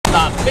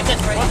The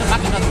biggest frozen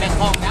market of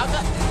Mekong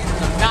Delta,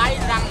 the Cai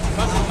Rang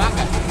frozen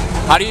market.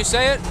 How do you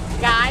say it?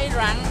 Cai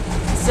Rang,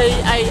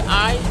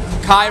 C-A-I.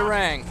 Cai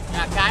Rang.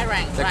 Yeah, Cai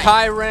Rang. The right.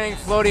 Cai Rang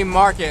floating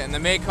market in the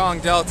Mekong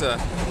Delta.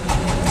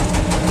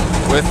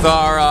 With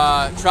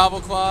our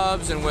travel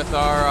clubs and with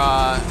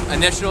our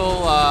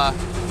initial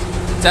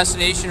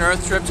destination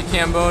Earth trip to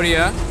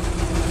Cambodia.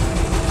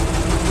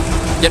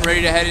 Getting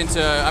ready to head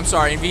into, I'm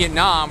sorry, in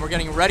Vietnam. We're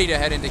getting ready to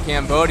head into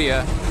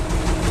Cambodia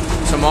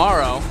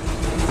tomorrow.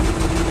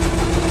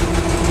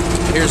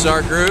 Here's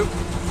our group.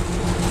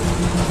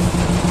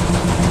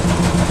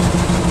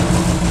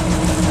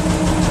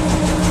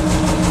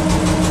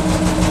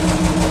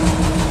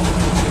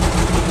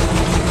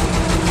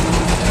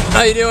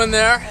 How you doing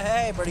there?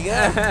 Hey, pretty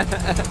good.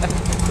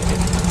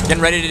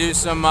 Getting ready to do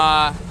some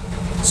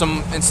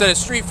instead of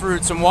street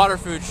food, some water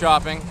food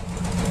shopping.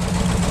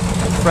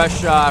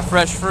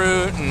 Fresh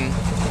fruit and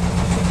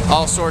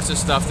all sorts of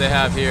stuff they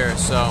have here.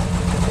 So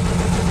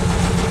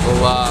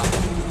we'll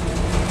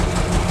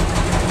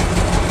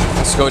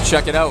let's go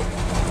check it out.